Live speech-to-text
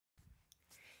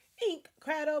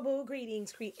Incredible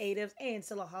greetings, creatives and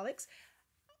Silaholics.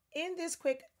 In this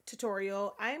quick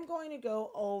tutorial, I am going to go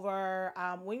over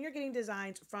when you're getting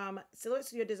designs from Silhouette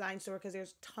Studio Design Store, because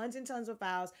there's tons and tons of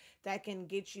files that can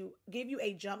give you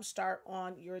a jump start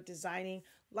on your designing.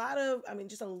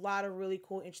 Just a lot of really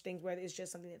cool, interesting things, whether it's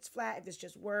just something that's flat, if it's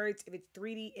just words, if it's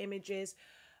 3D images,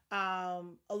 a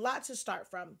lot to start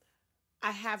from. I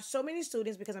have so many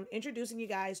students because I'm introducing you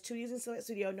guys to using Silhouette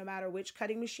Studio. No matter which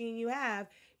cutting machine you have,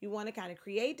 you want to kind of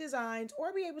create designs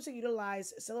or be able to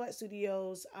utilize Silhouette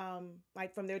Studios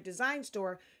like from their design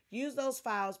store, use those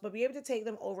files, but be able to take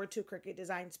them over to Cricut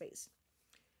Design Space.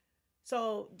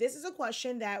 So this is a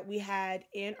question that we had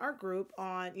in our group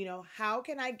on, how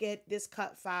can I get this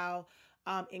cut file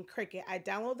in Cricut? I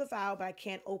download the file, but I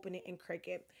can't open it in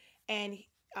Cricut. And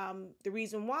the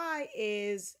reason why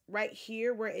is right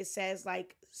here where it says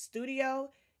like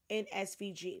Studio and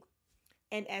SVG.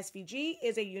 And SVG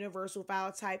is a universal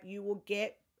file type. You will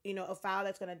get, a file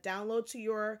that's going to download to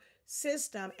your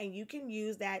system, and you can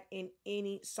use that in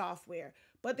any software.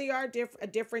 But they are a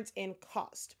difference in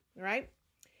cost, right?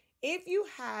 If you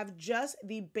have just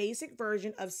the basic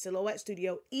version of Silhouette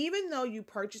Studio, even though you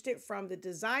purchased it from the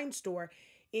design store,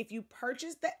 if you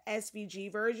purchase the SVG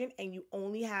version and you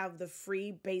only have the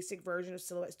free basic version of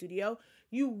Silhouette Studio,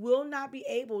 you will not be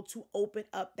able to open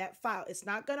up that file. It's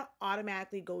not going to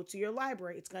automatically go to your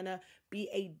library. It's going to be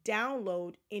a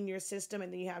download in your system,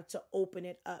 and then you have to open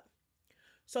it up.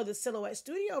 So the Silhouette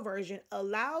Studio version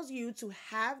allows you to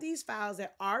have these files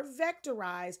that are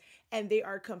vectorized and they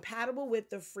are compatible with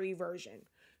the free version.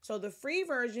 So the free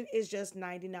version is just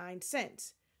 99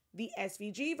 cents. The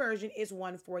SVG version is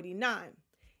 $149.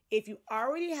 If you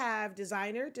already have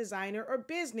designer, or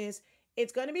business,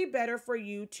 it's going to be better for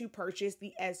you to purchase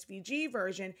the SVG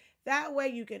version. That way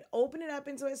you can open it up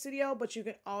into a studio, but you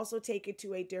can also take it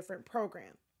to a different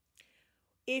program.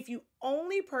 If you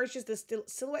only purchase the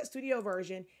Silhouette Studio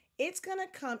version, it's going to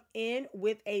come in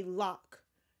with a lock.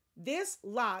 This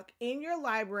lock in your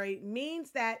library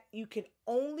means that you can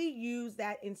only use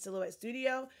that in Silhouette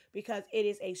Studio because it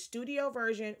is a studio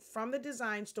version from the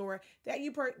design store that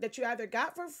you either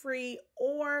got for free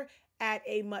or at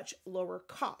a much lower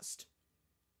cost.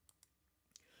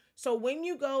 So when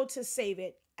you go to save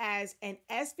it as an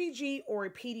SVG or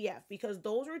a PDF, because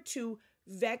those are two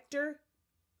vector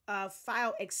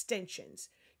file extensions,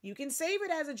 you can save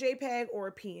it as a JPEG or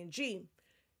a PNG.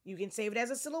 You can save it as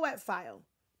a Silhouette file,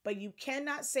 but you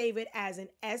cannot save it as an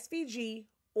SVG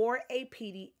or a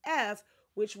PDF,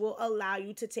 which will allow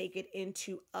you to take it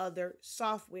into other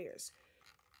softwares.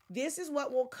 This is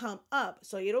what will come up.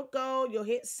 So you'll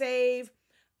hit save.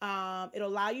 It'll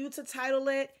allow you to title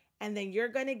it, and then you're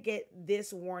going to get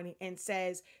this warning and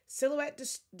says Silhouette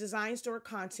Design Store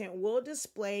content will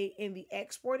display in the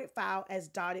exported file as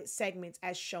dotted segments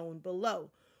as shown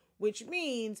below, which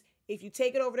means if you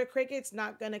take it over to Cricut, it's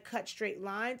not going to cut straight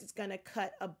lines. It's going to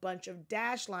cut a bunch of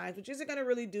dash lines, which isn't going to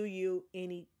really do you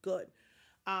any good.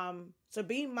 So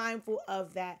be mindful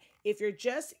of that. If you're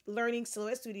just learning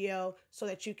Silhouette Studio so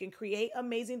that you can create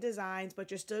amazing designs,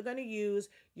 but you're still going to use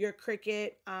your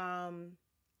Cricut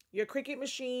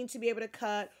machine to be able to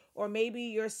cut, or maybe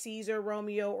your Caesar,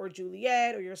 Romeo, or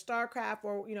Juliet, or your StarCraft,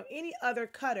 or any other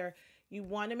cutter, you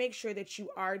want to make sure that you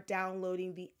are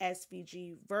downloading the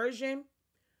SVG version.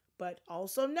 But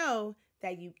also know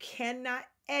that you cannot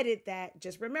edit that.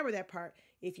 Just remember that part.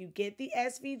 If you get the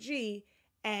SVG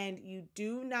and you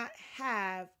do not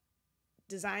have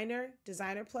Designer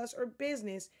Plus, or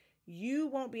Business, you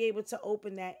won't be able to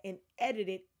open that and edit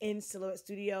it in Silhouette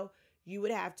Studio. You would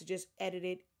have to just edit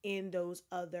it in those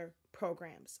other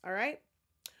programs. All right.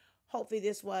 Hopefully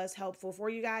this was helpful for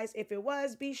you guys. If it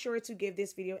was, be sure to give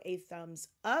this video a thumbs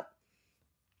up.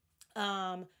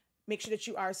 Make sure that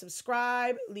you are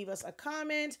subscribed, leave us a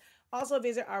comment. Also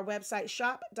visit our website,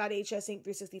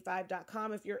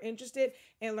 shop.hsinc365.com, if you're interested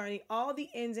in learning all the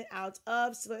ins and outs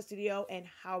of Silhouette Studio and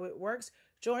how it works.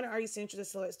 Join our Essentials of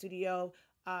Silhouette Studio.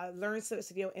 Learn Silhouette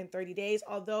Studio in 30 days.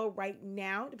 Although right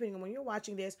now, depending on when you're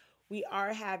watching this, we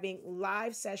are having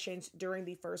live sessions during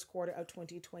the first quarter of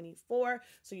 2024.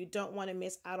 So you don't want to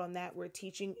miss out on that. We're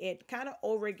teaching it kind of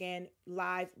over again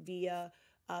live via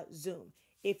Zoom.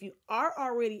 If you are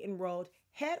already enrolled,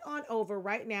 head on over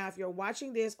right now. If you're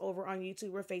watching this over on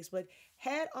YouTube or Facebook,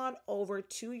 head on over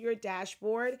to your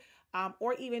dashboard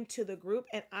or even to the group.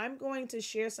 And I'm going to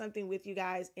share something with you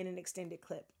guys in an extended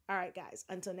clip. All right, guys,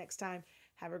 until next time,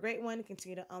 have a great one.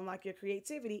 Continue to unlock your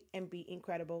creativity and be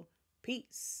incredible.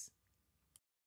 Peace.